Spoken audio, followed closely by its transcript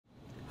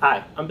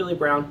Hi, I'm Billy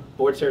Brown,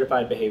 Board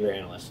Certified Behavior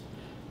Analyst.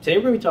 Today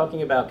we're going to be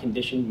talking about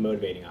conditioned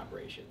motivating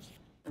operations.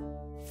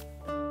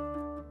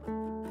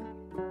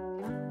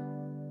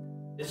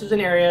 This is an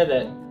area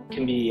that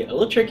can be a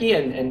little tricky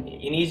and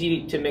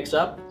easy to mix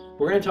up.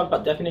 We're going to talk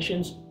about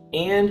definitions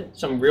and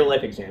some real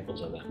life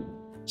examples of them.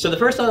 So the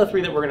first out of the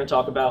three that we're going to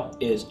talk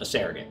about is a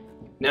surrogate.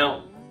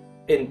 Now,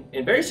 in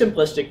very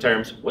simplistic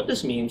terms, what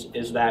this means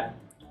is that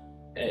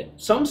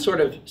some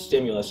sort of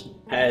stimulus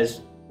has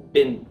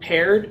been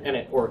paired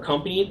or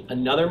accompanied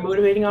another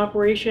motivating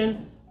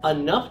operation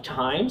enough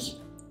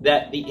times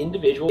that the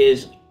individual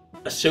is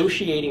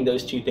associating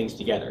those two things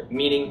together,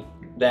 meaning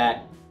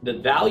that the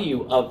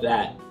value of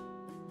that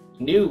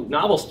new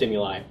novel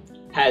stimuli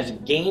has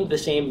gained the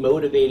same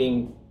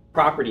motivating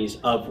properties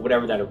of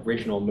whatever that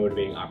original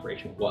motivating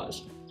operation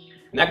was.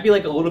 And that could be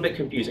like a little bit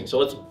confusing, so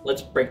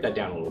let's break that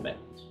down a little bit.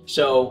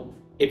 So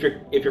if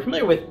you're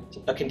familiar with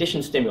a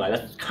conditioned stimuli,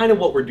 that's kind of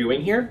what we're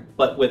doing here,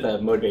 but with a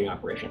motivating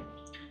operation.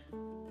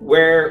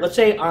 Where, let's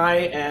say I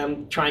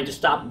am trying to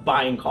stop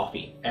buying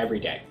coffee every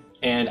day,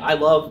 and I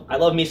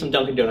love me some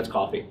Dunkin' Donuts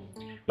coffee,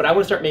 but I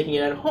want to start making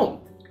it at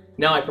home.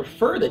 Now I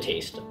prefer the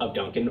taste of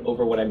Dunkin'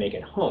 over what I make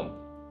at home.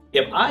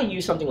 If I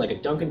use something like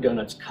a Dunkin'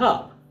 Donuts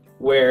cup,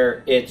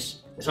 where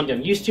it's something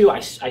I'm used to,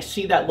 I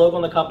see that logo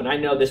on the cup and I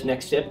know this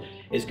next sip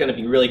is going to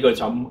be really good,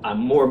 so I'm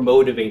more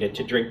motivated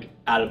to drink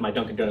out of my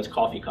Dunkin' Donuts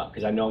coffee cup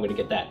because I know I'm going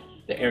to get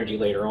the energy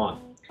later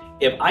on.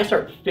 If I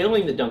start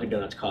filling the Dunkin'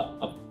 Donuts cup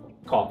of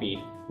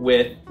coffee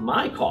with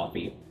my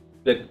coffee,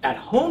 the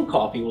at-home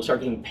coffee will start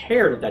getting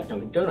paired with that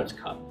Dunkin' Donuts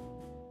cup.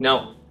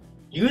 Now,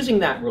 using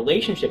that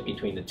relationship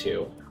between the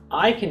two,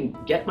 I can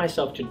get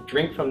myself to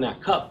drink from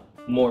that cup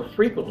more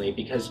frequently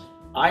because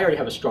I already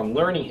have a strong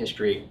learning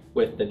history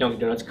with the Dunkin'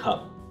 Donuts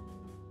cup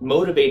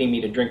motivating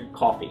me to drink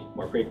coffee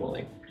more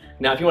frequently.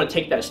 Now, if you want to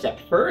take that a step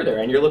further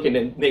and you're looking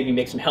to maybe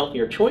make some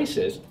healthier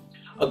choices,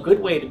 a good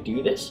way to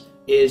do this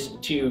is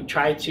to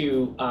try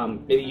to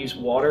maybe use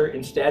water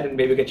instead, and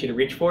maybe get you to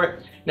reach for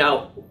it.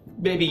 Now,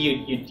 maybe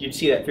you'd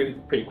see that through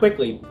pretty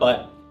quickly,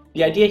 but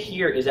the idea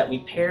here is that we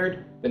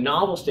paired the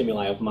novel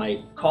stimuli of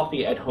my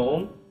coffee at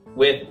home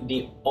with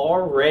the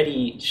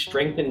already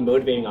strengthened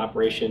motivating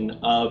operation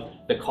of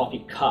the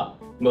coffee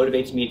cup.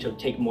 Motivates me to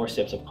take more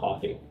sips of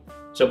coffee.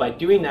 So by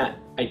doing that,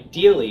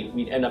 ideally,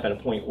 we'd end up at a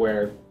point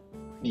where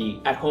the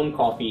at-home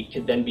coffee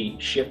could then be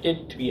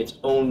shifted to be its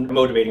own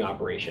motivating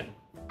operation.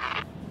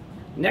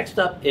 Next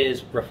up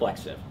is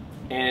reflexive.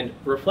 And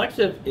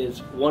reflexive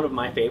is one of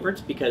my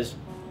favorites because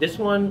this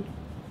one,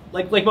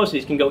 like most of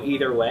these, can go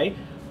either way,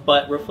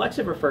 but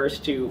reflexive refers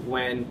to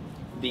when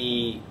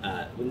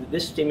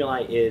this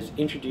stimuli is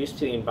introduced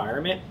to the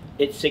environment,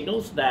 it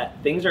signals that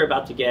things are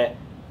about to get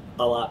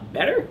a lot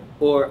better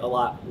or a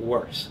lot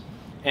worse.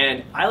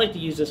 And I like to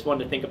use this one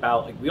to think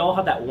about, like, we all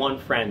have that one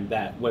friend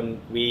that when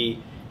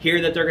we hear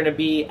that they're going to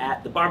be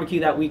at the barbecue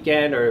that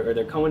weekend, or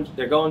they're going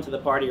to the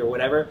party or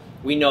whatever,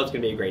 we know it's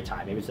going to be a great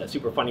time. Maybe it's that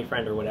super funny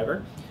friend or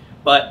whatever.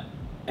 But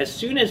as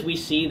soon as we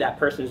see that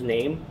person's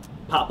name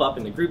pop up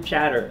in the group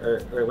chat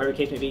or whatever the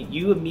case may be,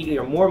 you immediately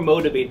are more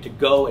motivated to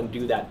go and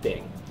do that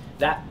thing.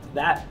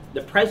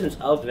 The presence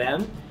of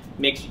them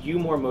makes you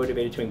more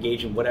motivated to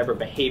engage in whatever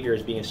behavior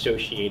is being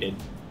associated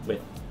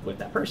with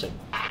that person.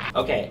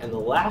 Okay, and the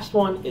last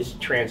one is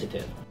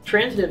transitive.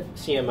 Transitive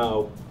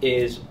CMO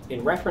is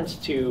in reference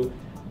to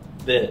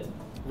the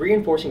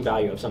reinforcing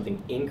value of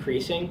something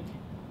increasing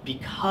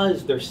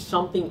because there's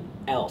something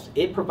else.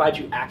 It provides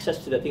you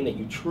access to the thing that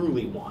you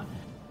truly want.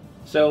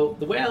 So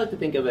the way I like to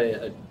think of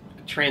a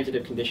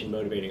transitive condition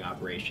motivating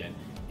operation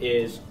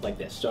is like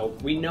this. So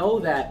we know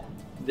that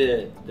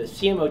the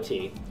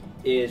CMOT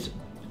is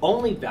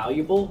only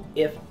valuable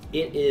if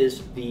it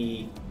is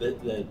the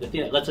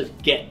thing that lets us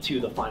get to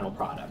the final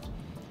product.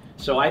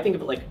 So I think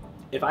of it like,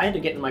 if I had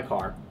to get in my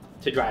car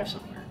to drive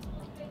somewhere,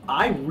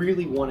 I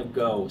really want to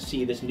go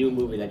see this new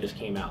movie that just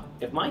came out.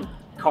 If my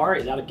car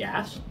is out of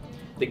gas,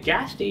 the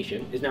gas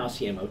station is now a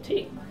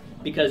CMOT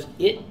because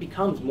it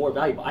becomes more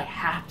valuable. I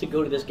have to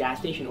go to this gas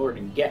station in order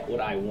to get what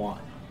I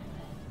want.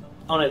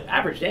 On an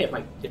average day,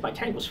 if my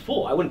tank was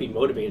full, I wouldn't be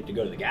motivated to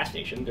go to the gas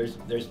station.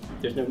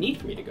 There's no need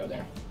for me to go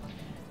there.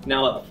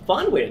 Now, a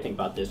fun way to think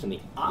about this in the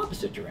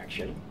opposite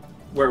direction,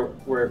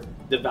 where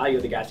the value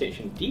of the gas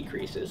station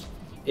decreases,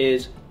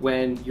 is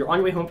when you're on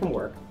your way home from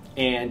work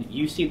and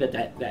you see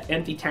that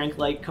empty tank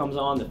light comes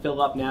on, the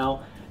fill up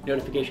now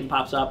notification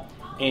pops up,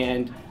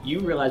 and you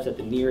realize that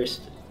the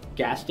nearest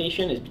gas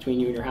station is between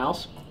you and your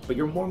house, but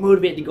you're more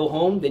motivated to go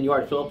home than you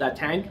are to fill up that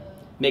tank,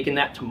 making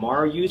that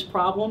tomorrow use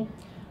problem.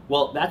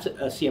 Well, that's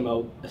a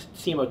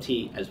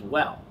CMOT as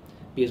well,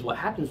 because what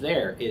happens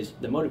there is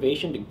the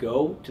motivation to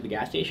go to the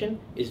gas station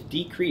is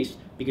decreased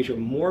because you're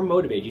more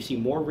motivated, you see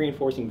more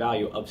reinforcing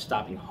value of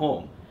stopping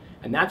home.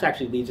 And that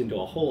actually leads into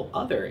a whole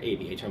other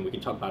ABA term we can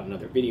talk about in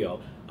another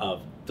video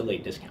of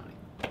delayed discounting.